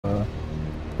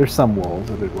There's some walls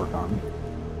that they'd work on.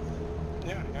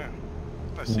 Yeah.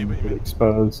 I see what you mean.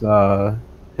 Expose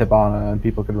Hibana and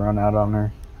people could run out on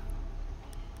her.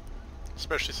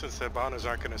 Especially since the Hibanas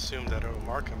aren't going to assume that it'll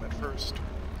mark them at first.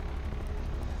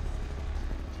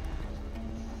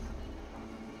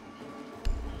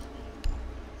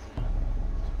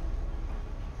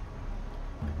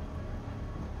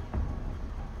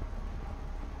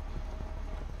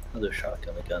 Another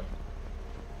shotgun again.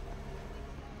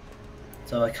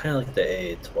 So I kind of like the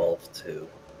A12 too.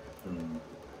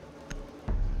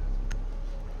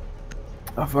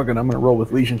 Oh fucking! I'm gonna roll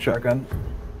with Legion shotgun.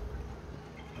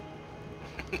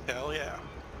 Hell yeah!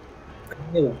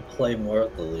 I'm gonna play more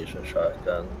with the Legion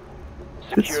shotgun.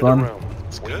 It's fun.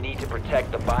 It's We good. need to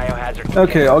protect the biohazard.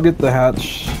 Okay, I'll get the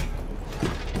hatch.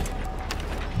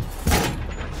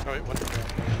 Oh wait, one more.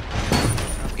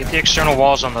 Get the external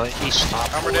walls on the east.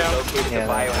 Armor down. Yeah.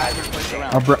 The biohazard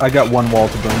container. I got one wall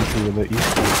to burn through the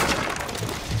east.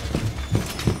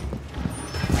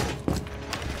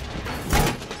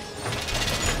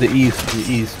 The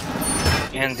east.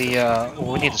 And the,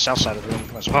 well, we need the south side of the room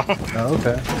as well. Oh,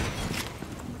 okay.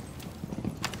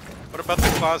 What about the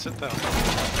closet though? Do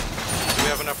we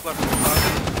have enough left in the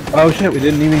closet? Oh shit, we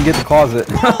didn't even get the closet.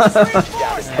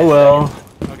 Oh well.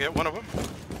 I'll get one of them.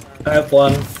 I have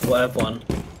one. Well, I have one.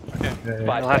 Okay.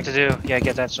 We'll have to do, yeah,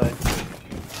 get that side.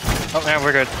 Oh, man,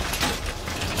 we're good.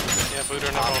 Yeah, but we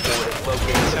don't Op have all 4 this. has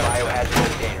located the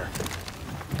biohazard container.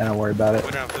 Don't worry about it.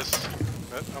 We don't have this.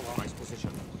 But, oh well.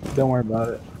 Don't worry about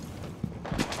it.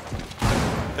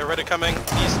 They're ready coming.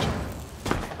 East.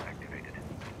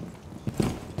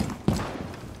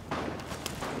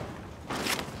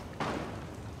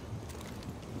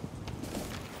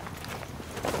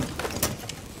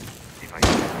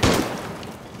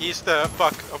 East,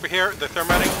 Buck. Over here, the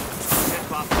thermating.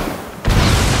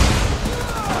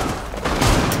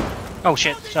 Oh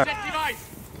shit, sorry.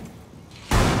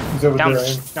 He's over Down there.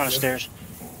 the stairs.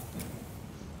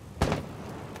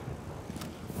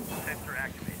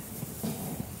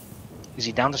 Is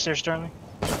he down the stairs, Sterling?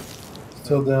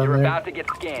 Still down You're there. about to get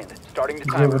scanned. Starting the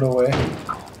He's timer. moving away.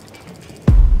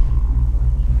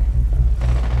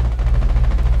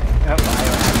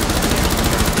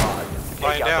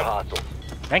 Lying Take out the down. hostiles.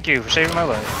 Thank you for saving my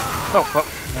life. Oh, well.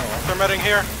 Thermating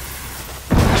here.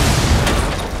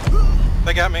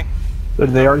 They got me. So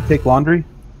did they already take laundry?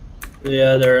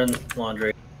 Yeah, they're in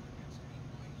laundry.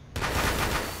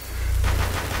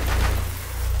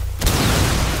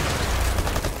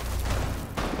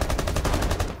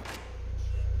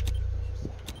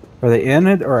 Are they in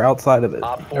it or outside of it?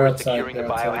 Op 4 They're is outside, securing the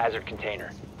they're outside. biohazard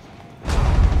container.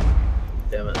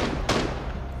 Damn it.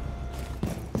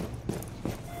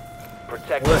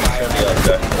 Protect the Let's show the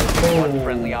biohazard. objective. One Oh.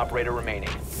 friendly operator remaining.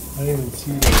 I didn't even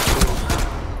see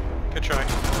that. Good try.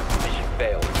 Mission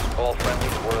failed. All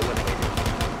friendlies were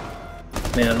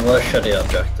eliminated. Man, what a shitty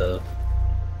objective.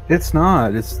 It's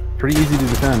not. It's pretty easy to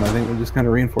defend. I think we just kind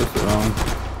of reinforced it wrong.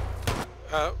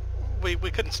 We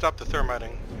couldn't stop the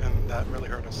thermiting, and that really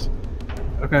hurt us.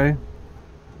 Okay.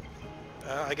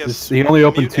 I guess He only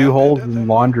opened mute 2 and holes did in that.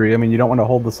 laundry. I mean, you don't want to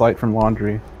hold the site from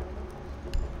laundry.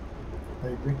 I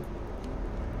agree.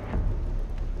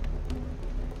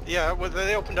 Yeah, well,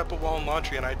 they opened up a wall in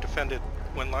laundry, and I defended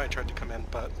when Lion tried to come in,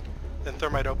 but then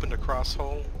Thermite opened a cross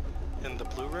hole in the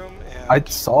blue room, and... I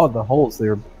saw the holes.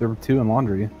 There were 2 in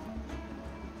laundry.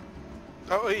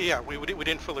 Oh, yeah, we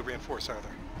didn't fully reinforce either.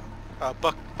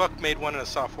 Buck made one in a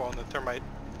soft wall, and then Thermite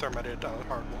did a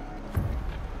hard wall.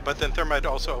 But then Thermite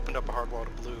also opened up a hard wall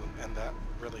to blue, and that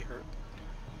really hurt.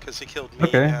 Because he killed me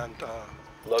Okay. and...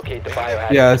 Locate the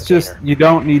biohazard Yeah, it's just, container. you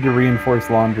don't need to reinforce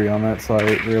laundry on that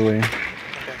site, really. Okay.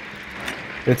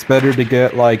 It's better to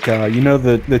get, like, you know,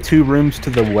 the 2 rooms to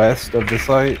the west of the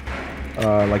site?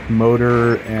 Like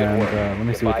motor Good and, work. let me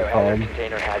The see what they're biohazard called.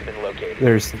 container has been located.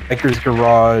 There's Biker's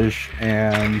Garage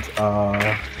and,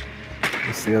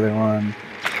 what's the other one?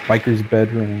 Biker's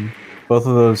Bedroom. Both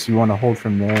of those you want to hold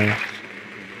from there.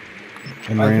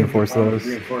 And I think reinforce the problem those.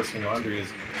 with reinforcing laundry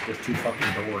is there's 2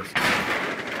 fucking doors.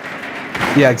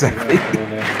 Yeah, exactly.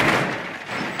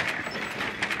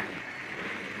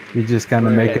 You're just kind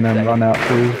of making them run out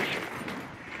through.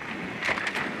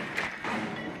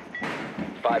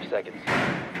 5 seconds.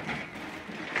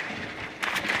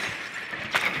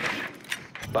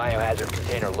 Biohazard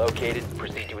container located.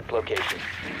 Proceed to its location.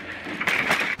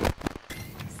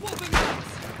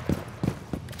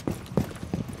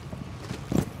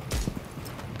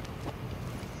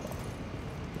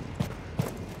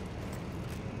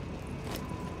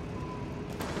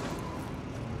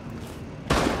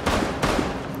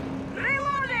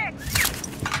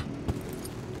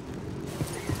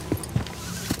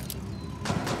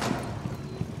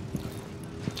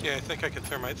 Yeah, I think I can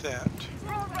thermite that.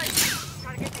 Roll right.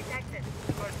 Target detected.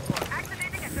 First floor.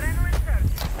 Activating adrenaline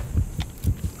surge.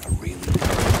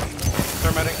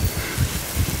 Thermiting.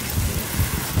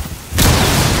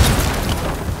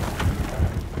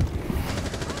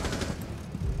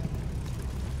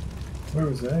 Where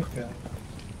was that guy?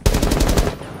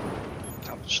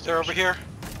 They're over here.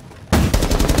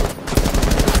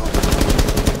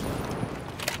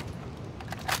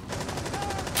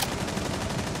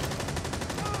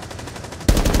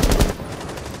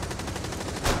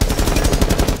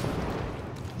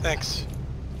 Thanks.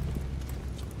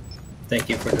 Thank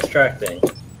you for distracting.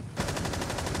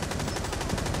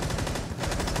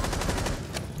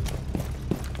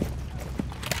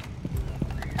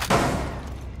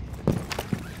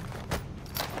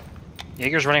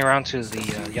 Jaeger's running around to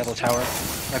the yellow tower.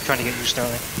 I'm trying to get you,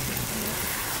 Sterling.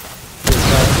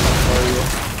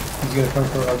 He's gonna come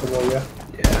from out the wall, yeah?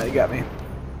 Yeah, he got me.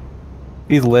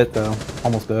 He's lit though.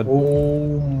 Almost dead.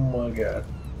 Oh my god.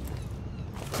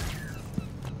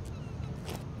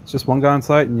 It's just one guy on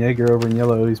site and Jaeger over in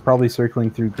yellow. He's probably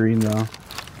circling through green though.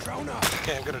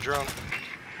 Okay, I'm gonna drone.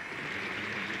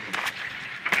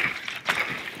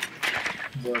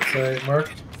 Is that outside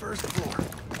marked? First floor.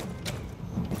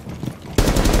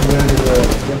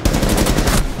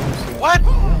 What?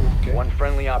 Okay. One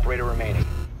friendly operator remaining.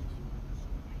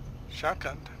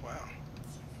 Shotgunned. Wow.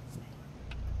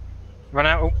 Run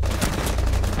out. Oh.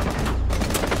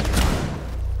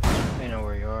 I know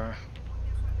where you are.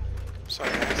 Sorry,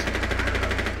 guys.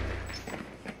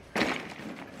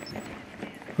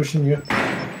 Pushing you.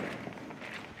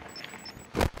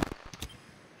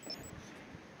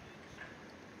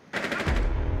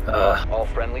 All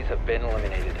friendlies have been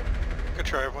eliminated. Good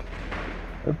try, everyone.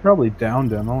 They probably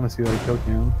downed him. I want to see that kill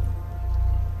cam.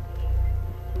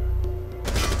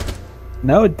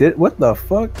 No, it did. What the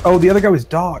fuck? Oh, the other guy was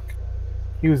Doc.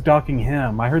 He was docking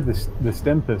him. I heard the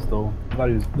stem pistol. I thought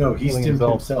he was. No, he killing stemmed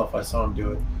himself. I saw him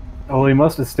do it. Oh, he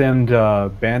must have stemmed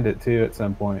Bandit too at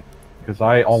some point. Because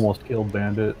I almost killed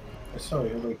Bandit. I saw he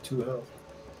had like 2 health.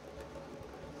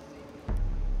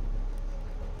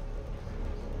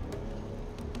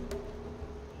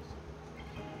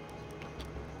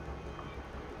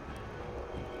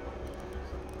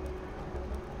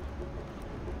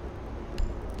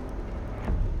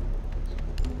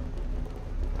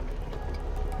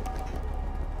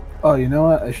 Oh, you know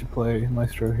what? I should play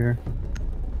Maestro here.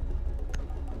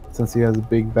 Since he has a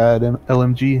big bad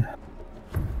LMG.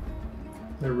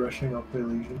 They're rushing. I'll play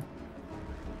Legion.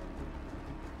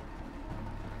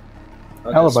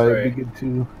 Alibi would be good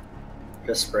too.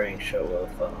 Just spraying show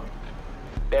of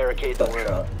Barricade the room.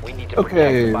 Buckshot. We need to protect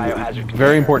Okay, the biohazard very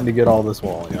container. important to get all this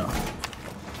wall, yeah.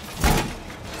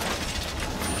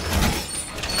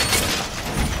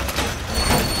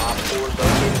 Op 4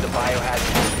 located the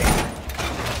biohazard container.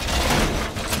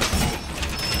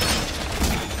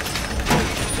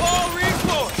 All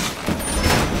reinforced!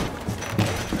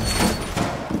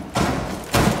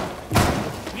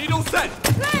 Needle set!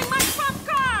 Play my trump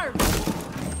card!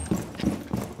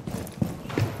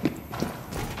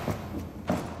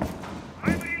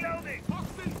 I'm reloading!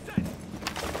 Toxin set!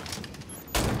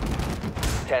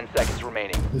 10 seconds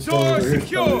remaining. This Door one over here is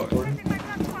secure. probably important. Using my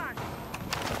trump card.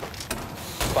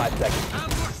 5 seconds.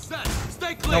 Ambush set!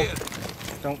 Stay clear!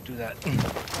 Don't do that.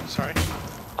 Sorry.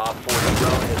 Op 4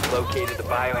 drone has located the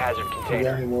biohazard Do you got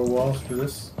container. any more walls for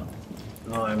this?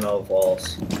 No, I'm out of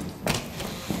walls.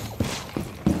 Reloading!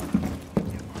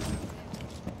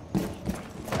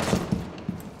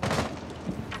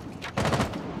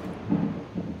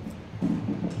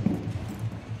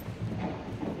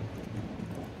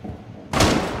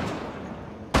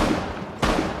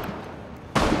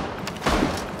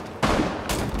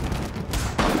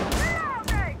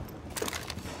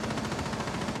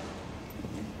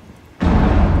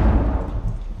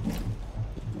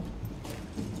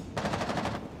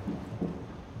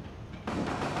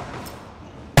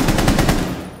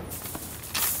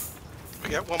 We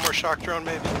got one more shock drone,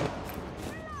 maybe.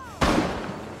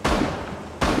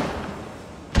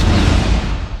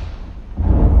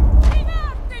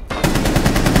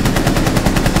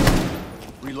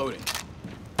 Reloading.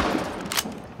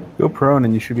 Go prone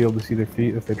and you should be able to see their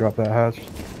feet if they drop that hatch.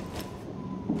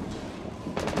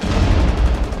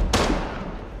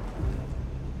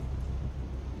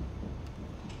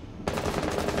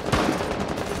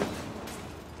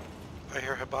 I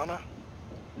hear Hibana.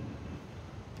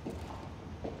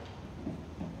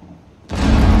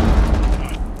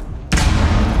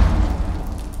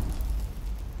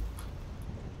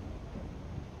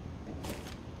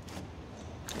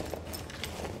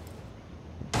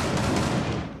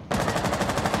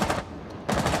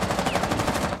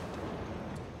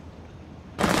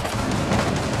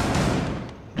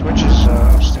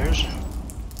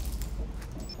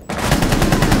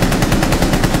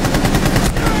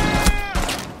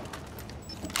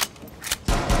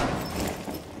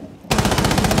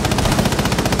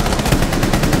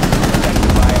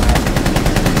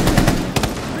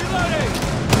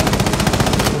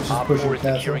 pushing 4 is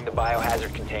castle. securing the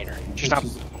biohazard container. She's not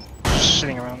Which is- just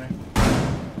sitting around there.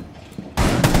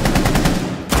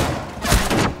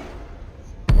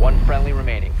 1 friendly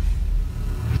remaining.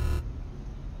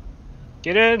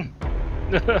 Get in!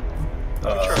 You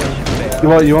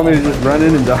want me to just run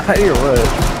in and die or what?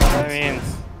 I mean,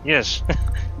 yes.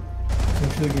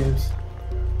 Thanks for the games.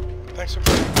 Thanks for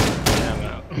playing. Yeah, I'm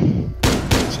out.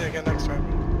 See you again next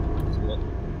time.